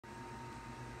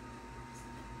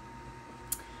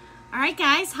All right,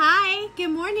 guys. Hi.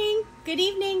 Good morning. Good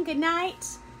evening. Good night.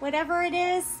 Whatever it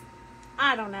is.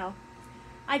 I don't know.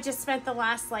 I just spent the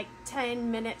last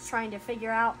 10 minutes trying to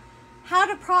figure out how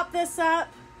to prop this up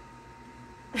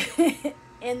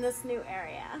in this new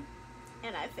area.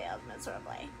 And I failed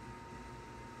miserably.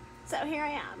 So here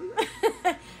I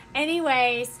am.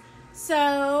 Anyways,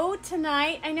 so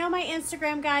tonight, I know my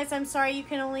Instagram, guys, I'm sorry you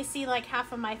can only see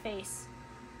half of my face.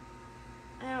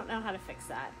 I don't know how to fix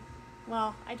that.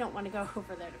 Well, I don't want to go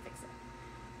over there to fix it.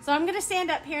 So I'm going to stand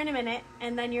up here in a minute,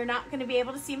 and then you're not going to be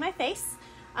able to see my face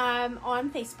on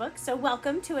Facebook. So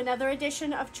welcome to another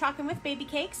edition of Chalkin' with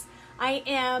Babycakes. I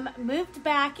am moved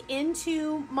back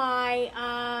into my,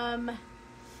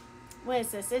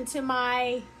 into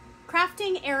my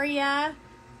crafting area,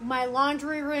 my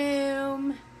laundry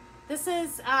room. This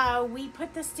is, we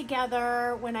put this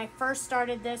together when I first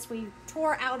started this. We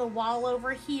tore out a wall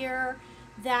over here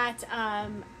that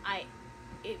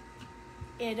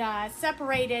it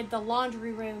separated the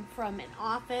laundry room from an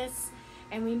office,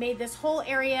 and we made this whole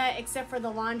area, except for the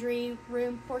laundry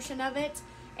room portion of it,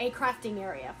 a crafting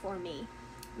area for me.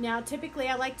 Now, typically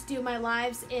I like to do my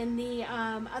lives in the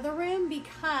other room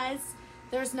because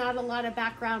there's not a lot of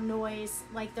background noise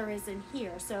like there is in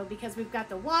here. So because we've got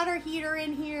the water heater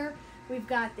in here, we've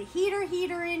got the heater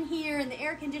in here, and the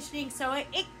air conditioning, so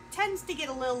it tends to get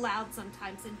a little loud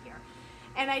sometimes in here.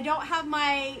 And I don't have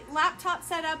my laptop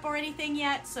set up or anything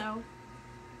yet, so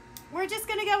we're just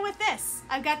going to go with this.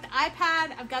 I've got the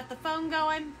iPad, I've got the phone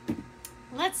going.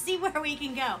 Let's see where we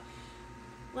can go.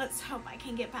 Let's hope I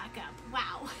can get back up.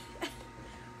 Wow.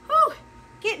 Whew.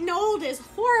 Getting old is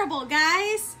horrible,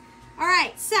 guys. All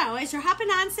right, so as you're hopping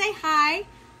on, say hi.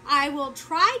 I will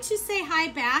try to say hi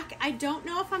back. I don't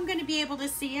know if I'm going to be able to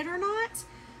see it or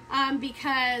not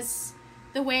because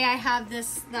the way I have the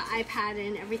iPad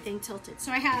and everything tilted.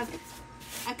 So I have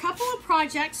a couple of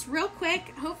projects real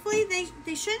quick. Hopefully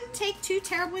they shouldn't take too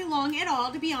terribly long at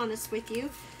all, to be honest with you.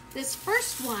 This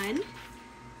first one,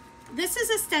 this is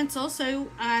a stencil. So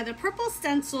the purple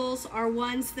stencils are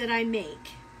ones that I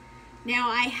make. Now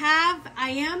I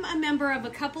am a member of a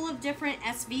couple of different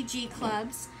SVG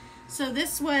clubs. So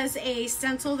this was a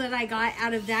stencil that I got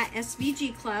out of that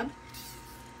SVG club.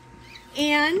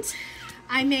 And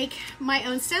I make my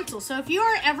own stencils. So if you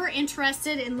are ever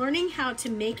interested in learning how to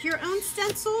make your own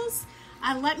stencils,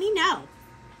 let me know.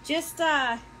 Just,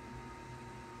 what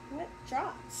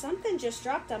dropped? Something just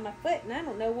dropped on my foot and I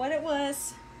don't know what it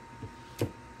was.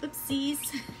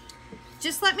 Oopsies.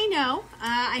 Just let me know.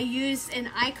 I use an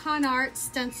Icon Art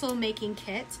stencil making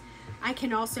kit. I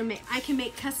can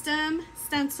make custom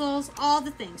stencils, all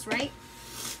the things, right?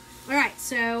 All right,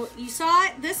 so you saw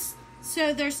this.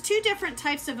 So there's two different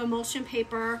types of emulsion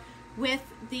paper with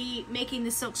making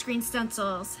the silkscreen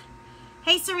stencils.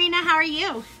 Hey Serena, how are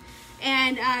you?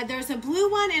 And there's a blue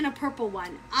one and a purple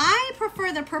one. I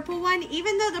prefer the purple one,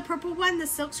 even though the purple one, the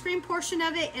silkscreen portion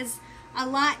of it is a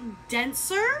lot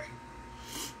denser.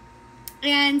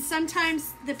 And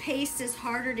sometimes the paste is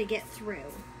harder to get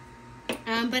through.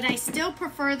 But I still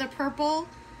prefer the purple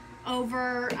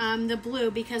over the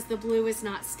blue because the blue is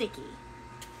not sticky.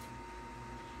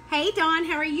 Hey Dawn,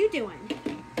 how are you doing?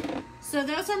 So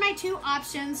those are my two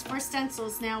options for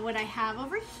stencils. Now what I have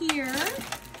over here,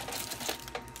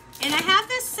 and I have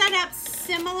this set up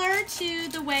similar to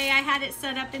the way I had it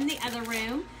set up in the other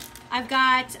room. I've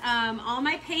got all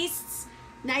my pastes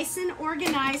nice and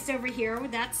organized over here.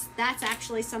 That's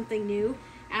actually something new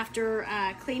after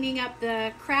cleaning up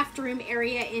the craft room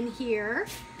area in here.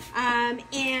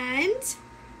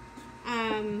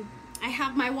 I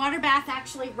have my water bath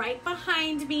actually right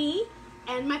behind me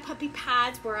and my puppy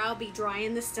pads where I'll be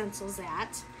drying the stencils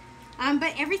at.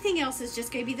 But everything else is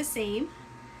just going to be the same,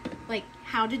 like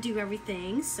how to do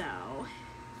everything. So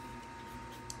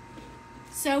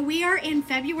we are in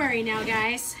February now,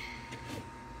 guys.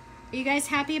 Are you guys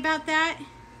happy about that?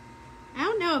 I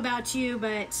don't know about you,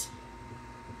 but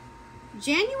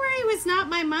January was not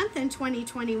my month in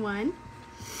 2021.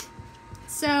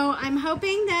 So I'm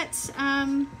hoping that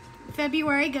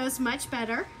February goes much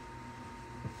better.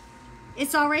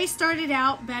 It's already started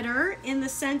out better in the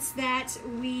sense that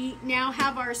we now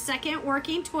have our second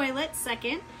working toilet, so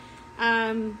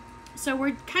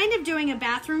we're kind of doing a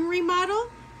bathroom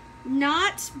remodel,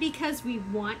 not because we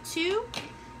want to,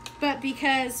 but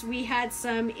because we had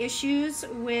some issues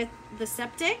with the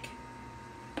septic.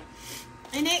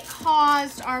 And it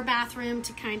caused our bathroom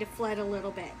to kind of flood a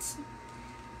little bit.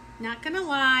 Not gonna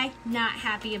lie, not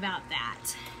happy about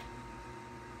that.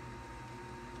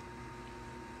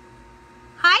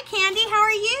 Hi, Candy, how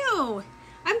are you?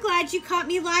 I'm glad you caught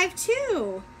me live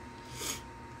too.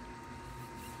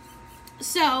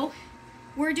 So,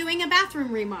 we're doing a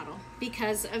bathroom remodel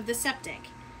because of the septic.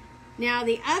 Now,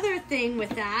 the other thing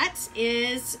with that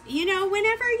is, you know,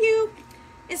 whenever you,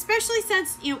 especially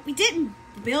since, you know, we didn't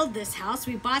build this house,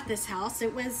 we bought this house.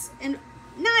 It was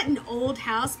not an old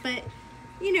house, but,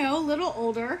 you know, a little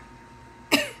older.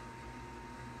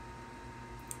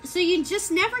 So you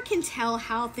just never can tell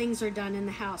how things are done in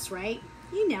the house, right?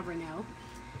 You never know.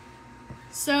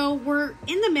 So we're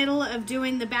in the middle of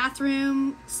doing the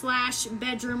bathroom /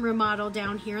 bedroom remodel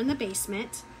down here in the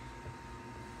basement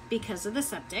because of the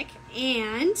septic.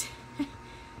 And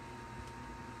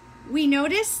we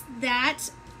noticed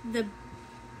that the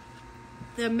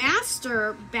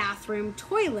master bathroom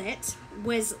toilet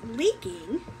was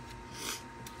leaking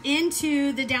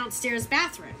into the downstairs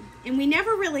bathroom. And we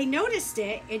never really noticed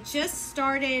it. It just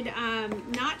started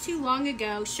not too long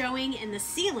ago showing in the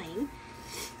ceiling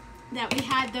that we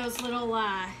had those little,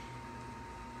 I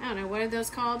don't know, what are those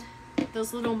called?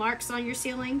 Those little marks on your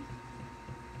ceiling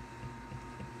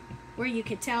where you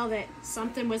could tell that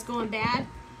something was going bad.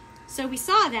 So we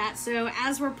saw that. So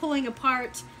as we're pulling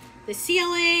apart the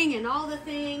ceiling and all the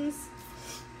things,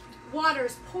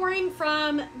 water's pouring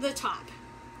from the top.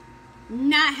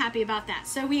 Not happy about that.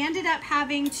 So we ended up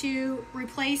having to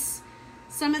replace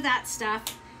some of that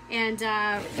stuff and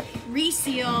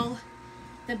reseal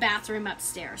the bathroom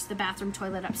upstairs, the bathroom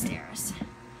toilet upstairs.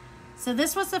 So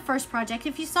this was the first project.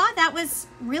 If you saw, that was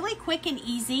really quick and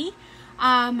easy.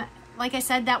 Like I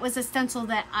said, that was a stencil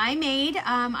that I made.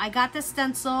 I got the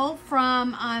stencil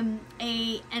from an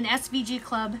SVG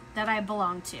club that I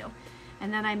belong to.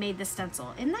 And then I made the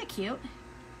stencil. Isn't that cute?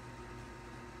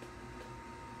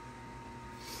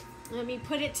 Let me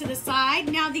put it to the side.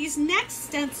 Now these next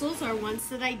stencils are ones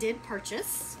that I did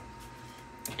purchase.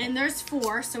 And there's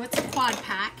 4, so it's a quad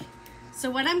pack. So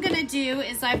what I'm going to do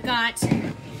is I've got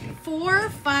 4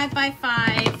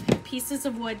 5x5 pieces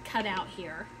of wood cut out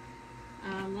here.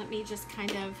 Let me just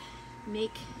kind of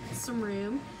make some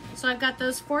room. So I've got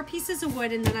those 4 pieces of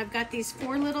wood, and then I've got these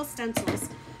 4 little stencils.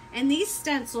 And these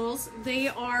stencils, they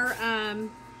are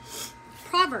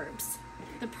Proverbs.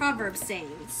 The Proverbs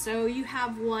sayings. So you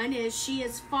have one is, she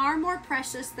is far more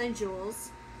precious than jewels.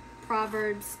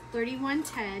 Proverbs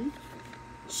 31:10.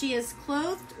 She is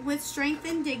clothed with strength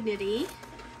and dignity.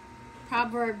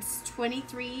 Proverbs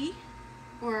 23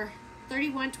 or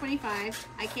 31:25.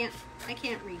 I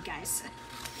can't read, guys.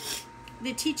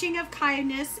 The teaching of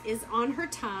kindness is on her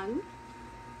tongue,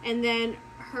 and then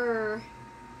her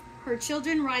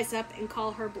children rise up and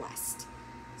call her blessed.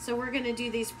 So we're going to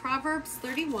do these Proverbs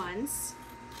 31s.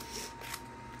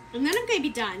 And then I'm going to be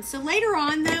done. So later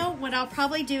on, though, what I'll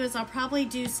probably do is I'll probably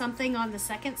do something on the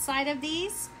second side of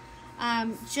these.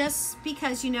 Just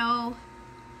because, you know,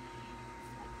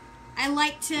 I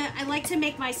like to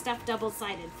make my stuff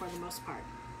double-sided for the most part.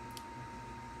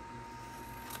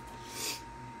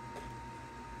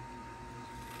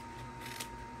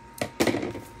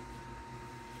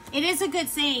 It is a good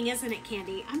saying, isn't it,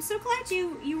 Candy? I'm so glad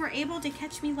you were able to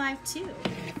catch me live too.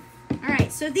 All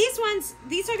right, so these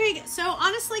are going to, so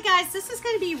honestly, guys, this is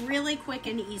going to be really quick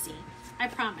and easy. I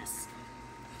promise.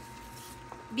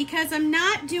 Because I'm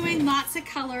not doing lots of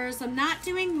colors. I'm not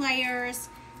doing layers,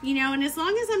 you know, and as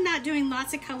long as I'm not doing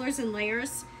lots of colors and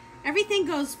layers, everything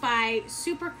goes by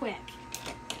super quick.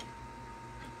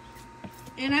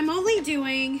 And I'm only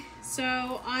doing,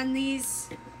 so on these,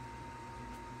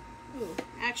 ooh,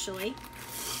 actually,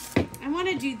 I want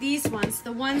to do these ones,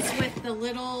 the ones with the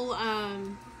little,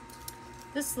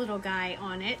 this little guy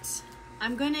on it.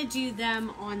 I'm going to do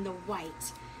them on the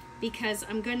white because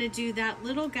I'm going to do that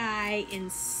little guy in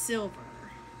silver.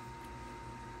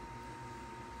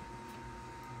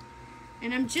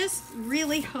 And I'm just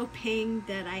really hoping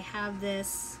that I have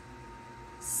this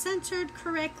centered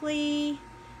correctly.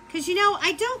 Because, you know,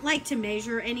 I don't like to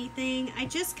measure anything. I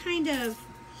just kind of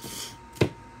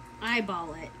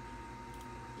eyeball it.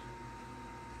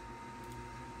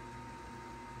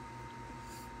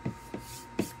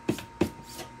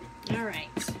 All right.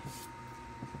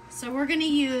 So we're going to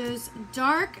use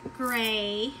dark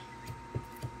gray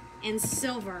and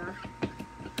silver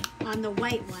on the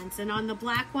white ones. And on the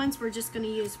black ones, we're just going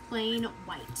to use plain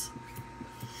white.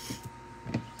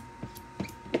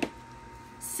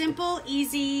 Simple,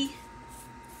 easy,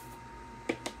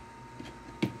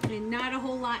 and not a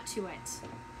whole lot to it.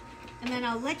 And then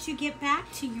I'll let you get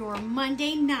back to your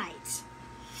Monday night.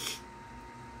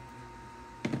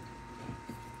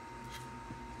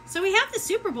 So we have the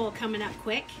Super Bowl coming up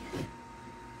quick.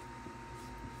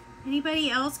 Anybody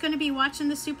else going to be watching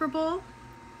the Super Bowl?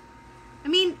 I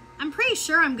mean, I'm pretty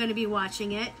sure I'm going to be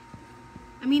watching it.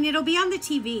 I mean, it'll be on the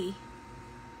TV.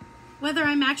 Whether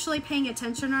I'm actually paying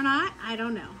attention or not, I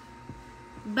don't know.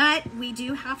 But we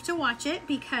do have to watch it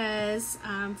because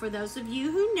for those of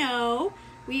you who know,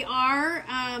 we are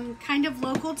kind of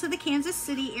local to the Kansas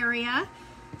City area,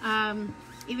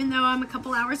 even though I'm a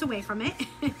couple hours away from it.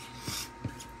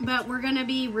 But we're going to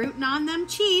be rooting on them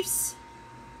Chiefs.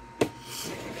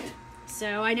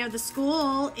 So I know the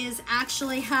school is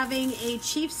actually having a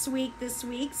Chiefs week this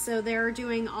week, so they're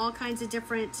doing all kinds of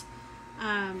different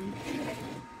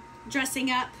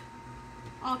dressing up,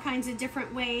 all kinds of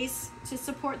different ways to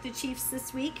support the Chiefs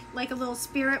this week, like a little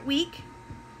spirit week.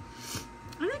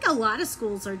 I think a lot of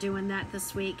schools are doing that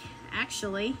this week,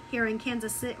 actually, here in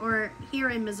Kansas City or here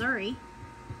in Missouri.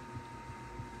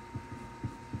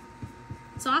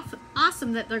 It's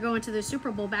awesome that they're going to the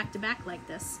Super Bowl back-to-back like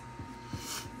this.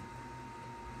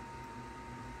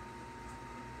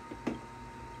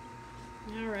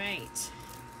 All right.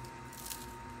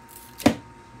 There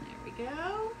we go.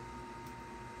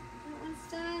 That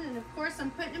one's done. And of course,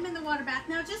 I'm putting them in the water bath.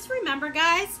 Now, just remember,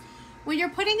 guys, when you're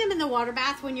putting them in the water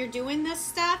bath, when you're doing this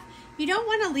stuff, you don't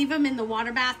want to leave them in the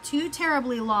water bath too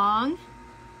terribly long.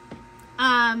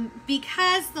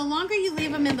 Because the longer you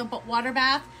leave them in the water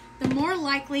bath, the more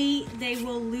likely they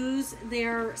will lose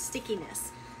their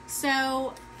stickiness.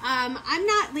 So I'm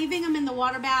not leaving them in the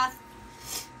water bath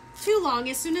too long.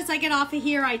 As soon as I get off of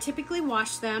here, I typically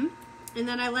wash them and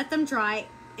then I let them dry,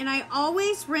 and I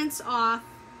always rinse off,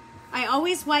 I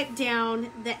always wipe down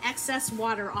the excess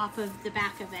water off of the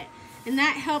back of it, and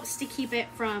that helps to keep it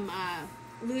from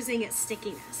losing its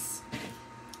stickiness,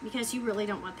 because you really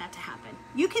don't want that to happen.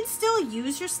 You can still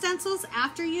use your stencils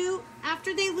after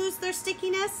they lose their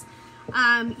stickiness.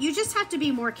 You just have to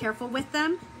be more careful with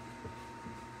them,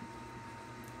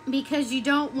 because you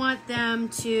don't want them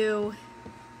to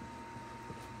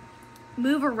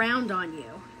move around on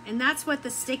you, and that's what the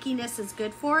stickiness is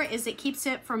good for, is it keeps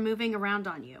it from moving around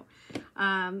on you.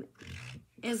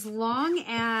 As long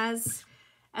as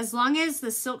the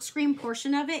silkscreen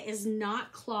portion of it is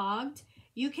not clogged,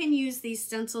 you can use these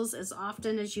stencils as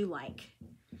often as you like.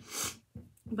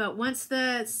 But once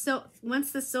the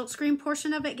silkscreen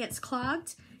portion of it gets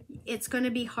clogged, it's going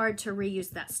to be hard to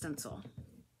reuse that stencil.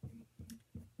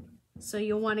 So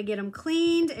you'll want to get them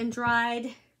cleaned and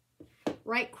dried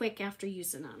right quick after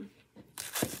using them.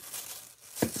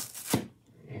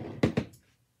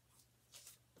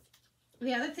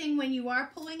 The other thing, when you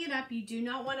are pulling it up, you do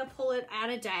not want to pull it at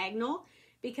a diagonal,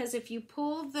 because if you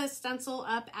pull the stencil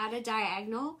up at a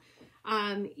diagonal,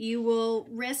 you will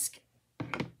risk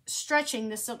stretching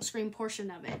the silkscreen portion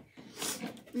of it.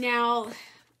 Now,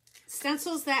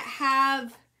 stencils that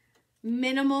have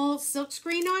minimal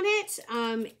silkscreen on it,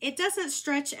 it doesn't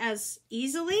stretch as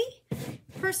easily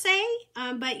per se,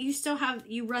 but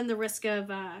you run the risk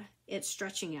of it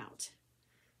stretching out.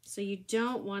 So you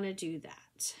don't want to do that.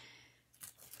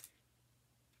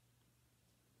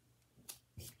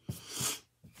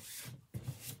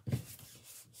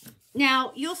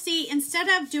 Now, you'll see, instead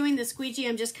of doing the squeegee,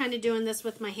 I'm just kind of doing this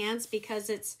with my hands, because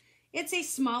it's a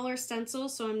smaller stencil,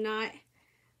 so I'm not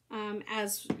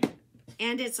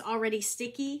and it's already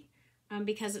sticky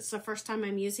because it's the first time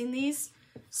I'm using these.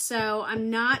 So I'm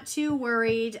not too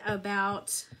worried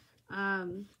about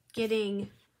getting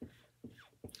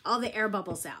all the air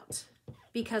bubbles out,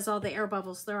 because all the air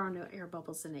bubbles, there are no air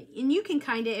bubbles in it. And you can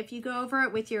kind of, if you go over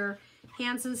it with your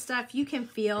hands and stuff, you can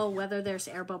feel whether there's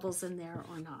air bubbles in there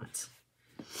or not.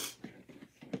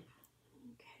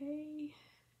 Okay,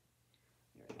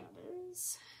 there that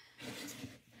is.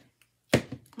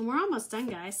 And we're almost done,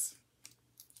 guys.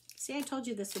 See, I told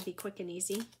you this would be quick and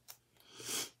easy.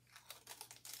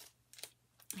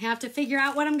 I have to figure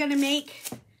out what I'm going to make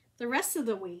the rest of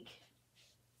the week.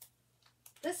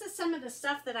 This is some of the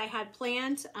stuff that I had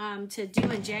planned to do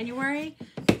in January.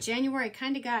 January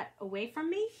kind of got away from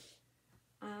me.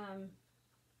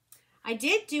 I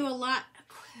did do a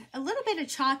little bit of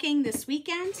chalking this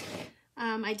weekend.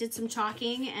 I did some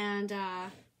chalking, and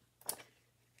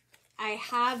I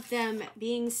have them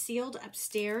being sealed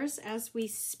upstairs as we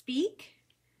speak.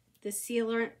 The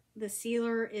sealer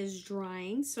is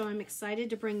drying, so I'm excited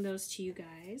to bring those to you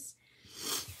guys.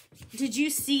 Did you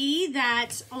see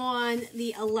that on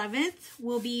the 11th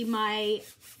will be my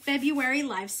February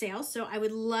live sale? So I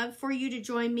would love for you to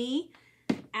join me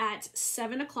at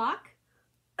 7 o'clock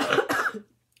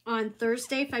on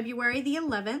Thursday, February the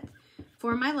 11th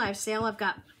for my live sale. I've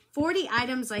got 40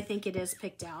 items, I think it is,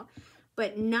 picked out.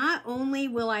 But not only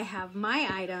will I have my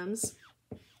items,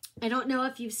 I don't know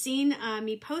if you've seen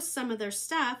me post some of their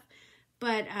stuff,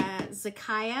 but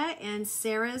Zakaya and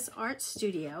Sarah's Art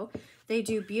Studio, they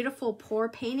do beautiful pour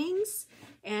paintings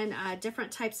and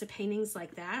different types of paintings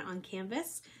like that on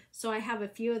canvas. So I have a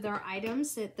few of their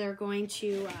items that they're going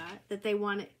to, they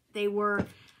were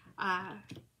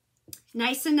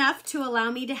nice enough to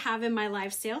allow me to have in my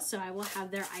live sale. So I will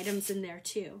have their items in there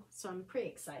too. So I'm pretty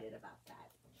excited about that.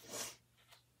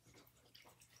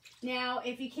 Now,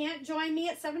 if you can't join me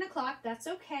at 7 o'clock, that's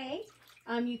okay.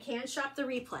 You can shop the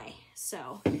replay.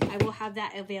 So I will have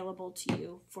that available to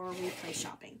you for replay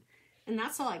shopping. And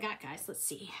that's all I got, guys. Let's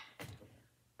see.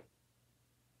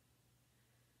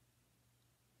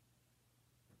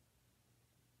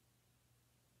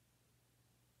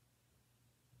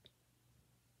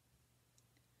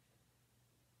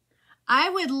 I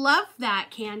would love that,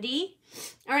 Candy.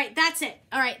 All right, that's it.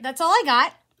 All right, that's all I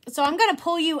got. So I'm going to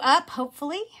pull you up,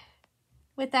 hopefully,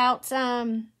 without, there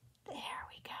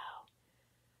we go.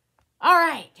 All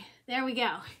right, there we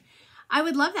go. I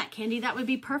would love that, Candy. That would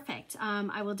be perfect.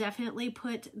 I will definitely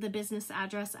put the business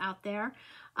address out there.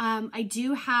 I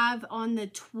do have on the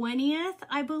 20th,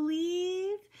 I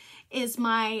believe, is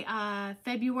my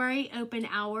February open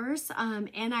hours.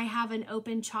 And I have an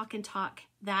open Chalk and Talk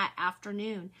that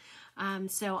afternoon.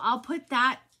 So I'll put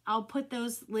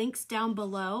those links down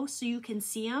below so you can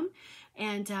see them.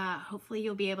 And hopefully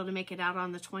you'll be able to make it out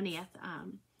on the 20th.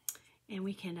 And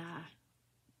we can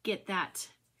get that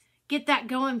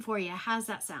going for you. How's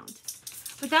that sound?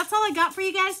 But that's all I got for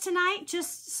you guys tonight.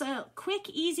 Just so quick,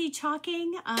 easy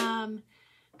chalking. Let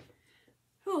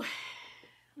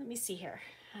me see here.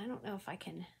 I don't know if I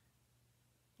can,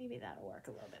 maybe that'll work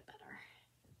a little bit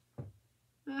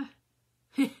better.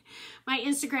 My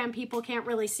Instagram people can't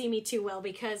really see me too well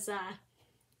because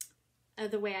of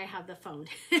the way I have the phone.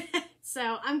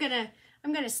 So I'm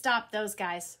gonna stop those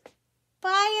guys.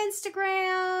 Bye,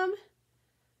 Instagram.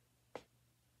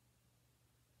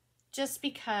 Just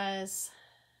because,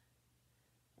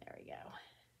 there we go.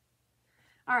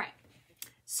 All right,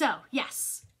 so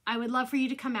yes, I would love for you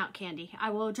to come out, Candy.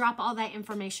 I will drop all that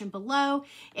information below.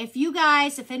 If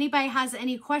anybody has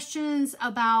any questions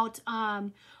about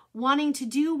wanting to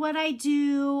do what I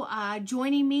do,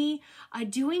 joining me,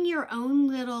 doing your own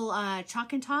little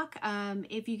Chalk and Talk.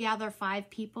 If you gather 5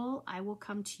 people, I will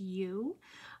come to you.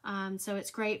 So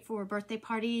it's great for birthday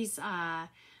parties,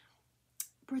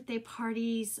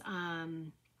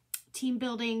 team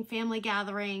building, family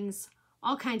gatherings,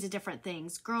 all kinds of different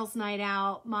things. Girls' night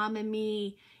out, mom and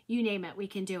me, you name it, we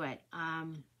can do it.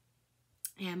 And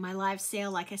my live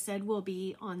sale, like I said, will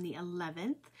be on the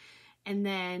 11th. And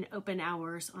then open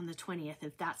hours on the 20th,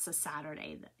 if that's a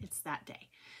Saturday, it's that day.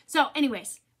 So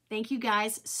anyways, thank you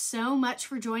guys so much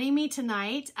for joining me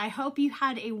tonight. I hope you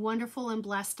had a wonderful and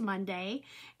blessed Monday,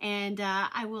 and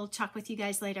I will talk with you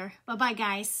guys later. Bye-bye,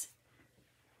 guys.